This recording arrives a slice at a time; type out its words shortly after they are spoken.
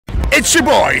It's your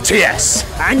boy, TS.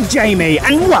 And Jamie,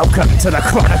 and welcome to the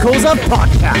Chronicles of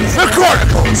Podcast. The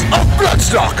Chronicles of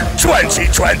Bloodstock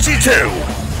 2022.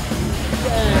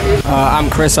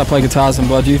 I'm Chris, I play guitars in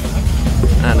Blood Youth.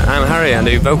 And I'm Harry, I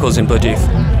do vocals in Blood Youth.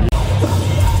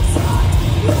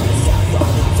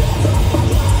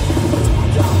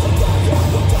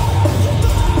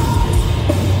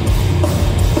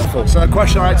 So a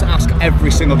question I like to ask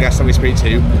every single guest that we speak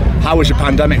to: how was your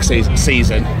pandemic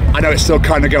season? I know it's still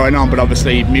kind of going on, but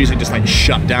obviously music just like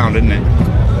shut down, didn't it?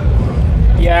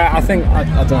 Yeah, I think I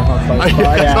don't know how to play it, but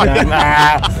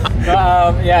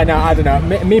I don't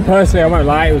know. Me personally, I won't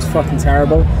lie, it was fucking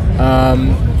terrible.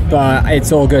 But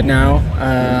it's all good now.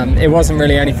 It wasn't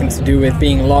really anything to do with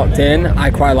being locked in. I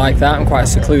quite like that. I'm quite a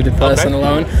secluded person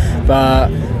alone.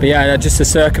 But yeah, just the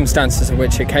circumstances in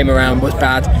which it came around was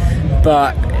bad.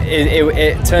 But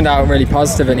it turned out really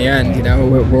positive in the end. You know,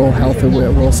 we're all healthy,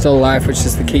 we're all still alive, which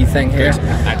is the key thing here.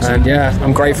 And yeah,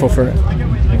 I'm grateful for it.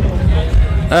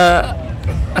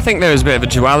 I think there was a bit of a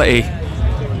duality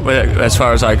as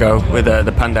far as I go with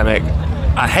the pandemic.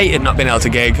 I hated not being able to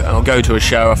gig or go to a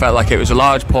show. I felt like it was a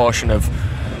large portion of,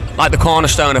 like, the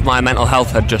cornerstone of my mental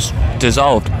health had just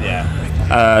dissolved.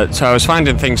 Yeah. So I was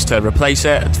finding things to replace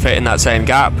it, to fit in that same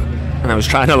gap. And I was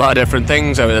trying a lot of different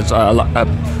things. I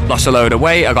lost a load of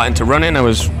weight. I got into running. I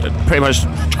was pretty much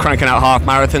cranking out half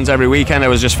marathons every weekend. I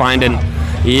was just finding,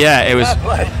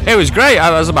 it was great.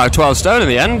 I was about 12 stone in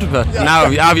the end, but now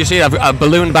obviously I've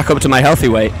ballooned back up to my healthy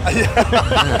weight.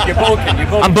 You're bulking.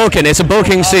 I'm bulking. It's a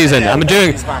bulking season. I'm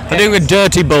doing a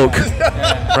dirty bulk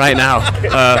right now.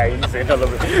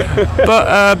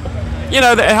 But you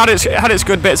know, it had its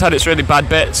good bits, had its really bad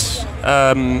bits.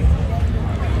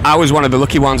 I was one of the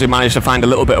lucky ones who managed to find a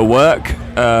little bit of work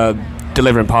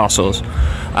delivering parcels,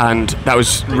 and that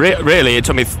was really, it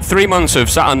took me 3 months of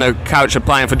sat on the couch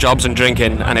applying for jobs and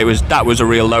drinking, and that was a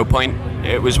real low point.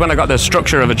 It was when I got the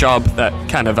structure of a job that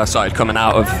kind of I started coming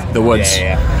out of the woods,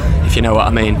 if you know what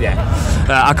I mean.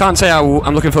 I can't say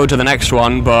I'm looking forward to the next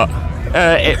one, but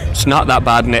it's not that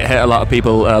bad, and it hit a lot of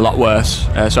people a lot worse,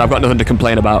 so I've got nothing to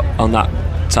complain about on that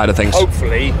side of things.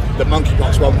 Hopefully the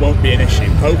monkeypox one won't be an issue.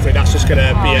 Hopefully that's just going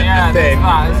to be a thing.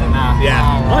 That, isn't there?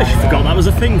 Yeah. I actually forgot that was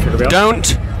a thing for the real.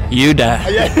 Don't you dare.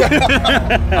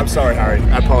 I'm sorry, Harry.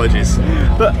 Apologies.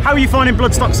 But how are you finding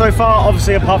Bloodstock so far?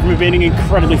 Obviously, apart from it being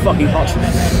incredibly fucking hot.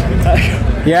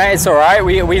 Yeah, it's alright.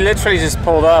 We literally just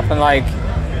pulled up, and like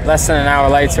less than an hour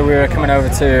later we were coming over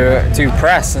to do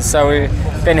press, and so we've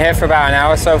been here for about an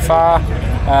hour so far.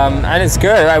 And it's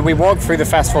good. Like, we walked through the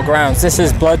festival grounds. This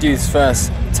is Blood Youth's first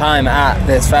time at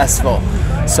this festival,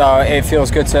 so it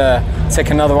feels good to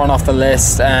tick another one off the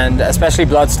list, and especially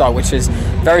Bloodstock, which is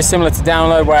very similar to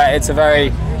Download, where it's a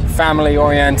very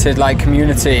family-oriented like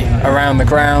community around the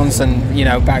grounds, and you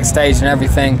know, backstage and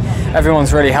everything.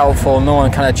 Everyone's really helpful. No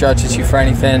one kind of judges you for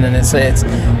anything, and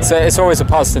it's always a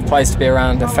positive place to be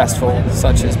around a festival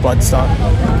such as Bloodstock.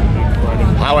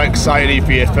 How excited are you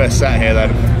for your first set here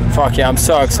then? Fuck yeah, I'm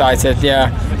so excited.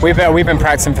 Yeah, we've been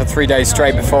practicing for 3 days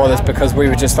straight before this, because we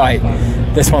were just like,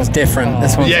 this one's different.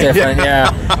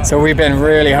 Yeah. So we've been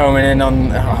really homing in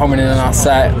on our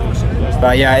set.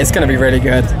 But yeah, it's going to be really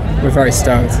good. We're very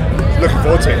stoked. Looking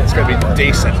forward to it. It's going to be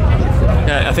decent.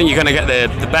 Yeah, I think you're going to get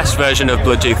the best version of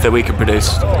Blood Youth that we could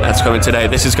produce. That's coming today.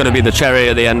 This is going to be the cherry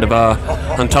at the end of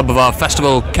on top of our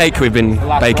festival cake we've been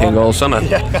baking all summer.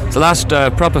 It's the last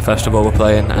proper festival we're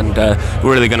playing, and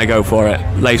we're really going to go for it.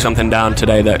 Lay something down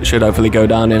today that should hopefully go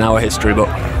down in our history book.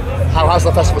 How has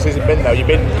the festival season been though? You've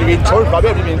been touring quite a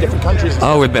bit. You've been in different countries.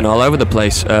 Oh, we've been all over the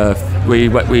place. We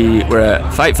were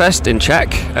at Fight Fest in Czech.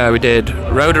 We did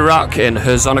Roda Rock in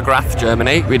Herzogenaurach,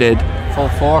 Germany. We did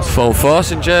Full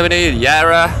Force in Germany,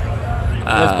 Yara.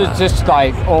 It's just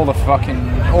like all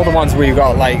the ones we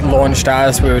got like launched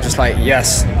as, we were just like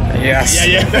yes.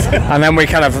 Yeah. And then we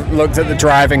kind of looked at the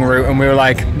driving route and we were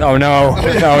like, oh no.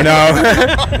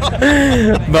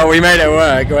 But we made it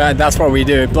work. That's what we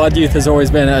do. Blood Youth has always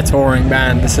been a touring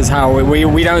band. This is how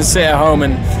we don't sit at home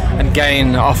and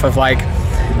gain off of like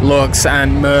looks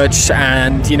and merch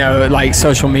and, you know, like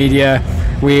social media.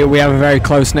 We have a very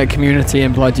close-knit community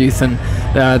in Blood Youth, and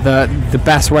the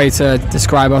best way to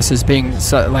describe us is being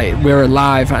we're a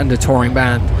live and a touring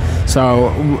band.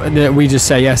 So we just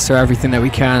say yes to everything that we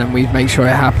can, and we make sure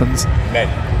it happens. Yeah.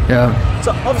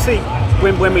 So obviously,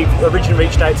 when we originally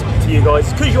reached out to you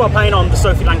guys, because you are playing on the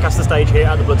Sophie Lancaster stage here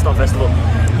at the Bloodstock Festival,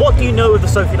 what do you know of the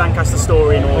Sophie Lancaster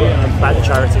story and all about the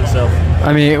charity itself?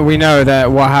 I mean, we know that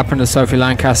what happened to Sophie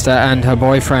Lancaster and her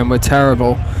boyfriend were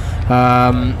terrible.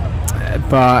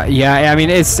 But yeah, I mean,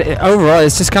 overall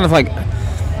it's just kind of like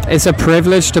it's a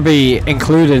privilege to be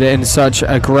included in such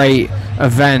a great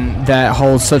event that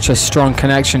holds such a strong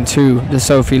connection to the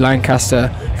Sophie Lancaster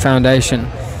Foundation.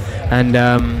 And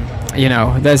you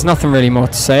know, there's nothing really more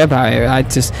to say about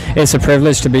it. It's a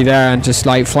privilege to be there and just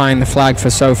like flying the flag for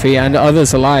Sophie and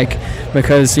others alike,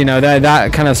 because you know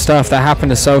that kind of stuff that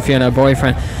happened to Sophie and her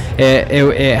boyfriend,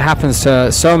 it happens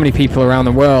to so many people around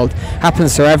the world,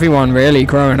 happens to everyone really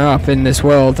growing up in this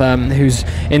world who's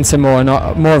into more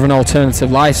of an alternative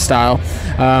lifestyle,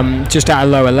 just at a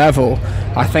lower level.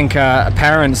 I think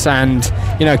parents and,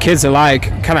 you know, kids alike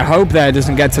kind of hope that it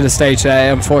doesn't get to the stage that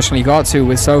it unfortunately got to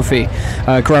with Sophie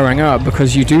growing up,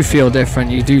 because you do feel different,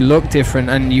 you do look different,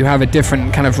 and you have a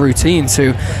different kind of routine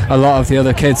to a lot of the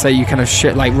other kids that you kind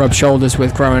of rub shoulders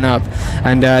with growing up,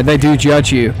 and they do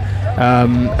judge you,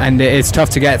 and it's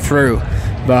tough to get through.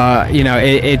 But you know,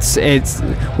 it's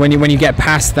when you get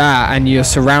past that and you're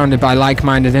surrounded by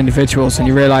like-minded individuals and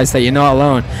you realize that you're not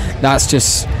alone, that's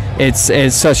just it's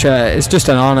just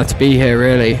an honor to be here,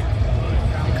 really.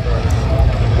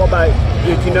 What about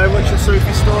you? Do you know much of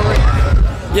Sophie's story?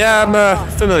 Yeah, I'm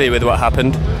familiar with what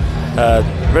happened.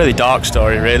 Really dark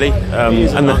story, really. It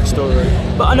is a dark story.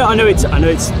 But I know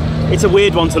it's a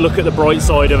weird one to look at the bright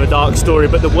side of a dark story,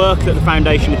 but the work that the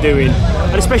foundation are doing,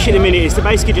 and especially at the minute, is to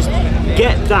basically just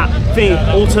get that thing,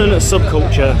 alternate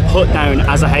subculture, put down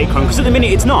as a hate crime. Because at the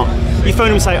minute it's not. You phone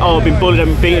them and say, oh, I've been bullied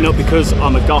and beaten up because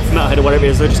I'm a goth metalhead or whatever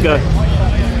it is, they just go,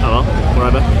 oh well,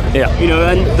 whatever. Yeah. You know,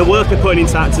 and the work they're putting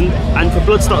into that, and for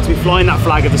Bloodstock to be flying that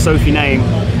flag of the Sophie name,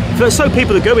 so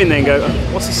people that go in there and go,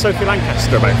 what's this Sophie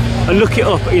Lancaster about? And look it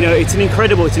up. You know, it's an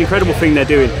incredible thing they're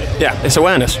doing. Yeah, it's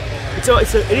awareness.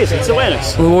 It's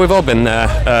awareness. Well, we've all been there.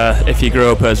 If you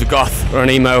grew up as a goth or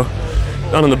an emo,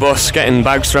 on the bus, getting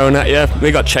bags thrown at you.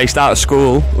 We got chased out of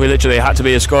school. We literally had to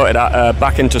be escorted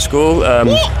back into school.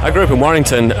 I grew up in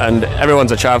Warrington, and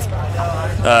everyone's a chav.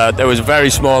 There was a very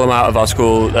small amount of our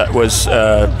school that was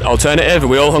alternative.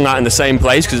 We all hung out in the same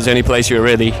place because it's the only place you were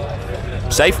really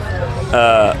safe.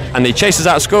 And they chased us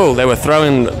out of school. They were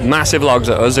throwing massive logs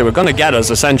at us. They were going to get us,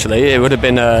 essentially. It would have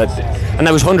been, and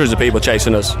there was hundreds of people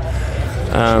chasing us.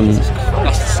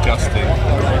 That's disgusting.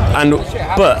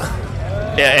 But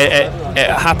it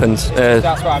happens.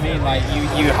 That's what I mean. Like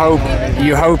you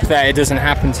hope that it doesn't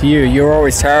happen to you. You're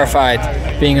always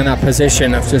terrified being in that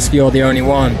position of just you're the only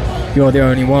one,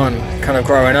 kind of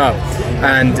growing up.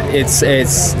 And it's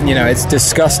you know, it's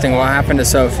disgusting what happened to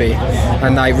Sophie,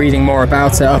 and like reading more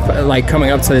about it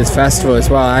coming up to this festival as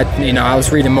well. I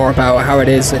was reading more about how it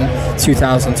is in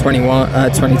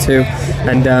 2022,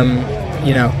 and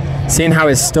you know, seeing how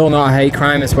it's still not a hate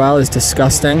crime as well is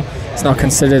disgusting. It's not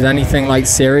considered anything like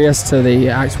serious to the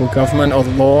actual government or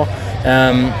the law,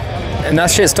 and that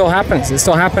shit still happens. It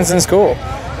still happens in school,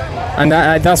 and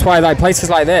that's why like places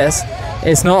like this,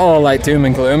 it's not all like doom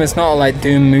and gloom. It's not all like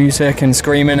doom music and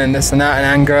screaming and this and that and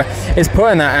anger. It's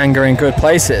putting that anger in good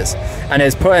places, and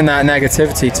it's putting that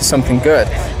negativity to something good,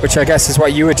 which I guess is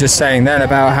what you were just saying then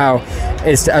about how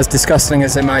it's as disgusting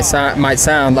as it might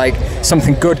sound, like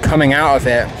something good coming out of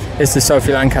it is the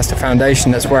Sophie Lancaster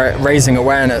Foundation that's raising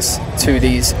awareness to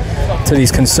these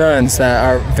concerns that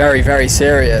are very, very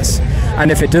serious. And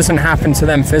if it doesn't happen to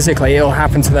them physically, it'll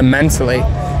happen to them mentally.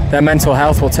 Their mental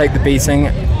health will take the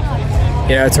beating.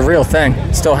 You know, it's a real thing.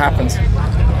 It still happens.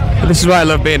 But this is why I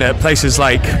love being at places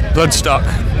like Bloodstock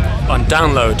on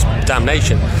Download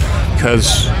Damnation,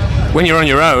 because when you're on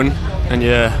your own and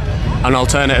you're an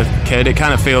alternative kid, it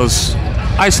kind of feels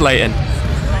isolating.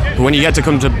 But when you get to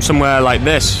come to somewhere like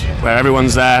this, where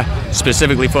everyone's there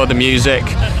specifically for the music,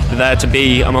 they're there to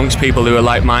be amongst people who are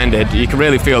like-minded, you can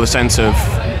really feel a sense of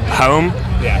home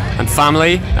and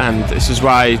family. And this is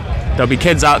why there'll be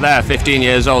kids out there 15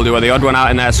 years old who are the odd one out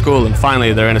in their school, and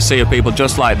finally they're in a sea of people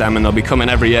just like them, and they'll be coming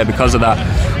every year because of that.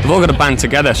 We've all got to band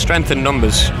together, strength in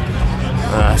numbers,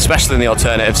 especially in the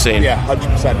alternative scene. Yeah,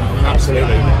 100%,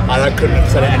 absolutely. And I couldn't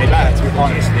have said it any better, to be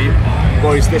honest with you.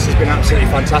 Boys, this has been absolutely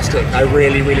fantastic. I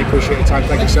really, really appreciate your time.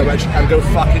 Thank you so much, and go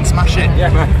fucking smash it.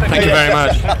 Thank you very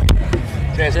much.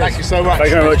 Cheers, thank you so much. Thank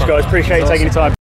you very much, guys. Appreciate you taking your time.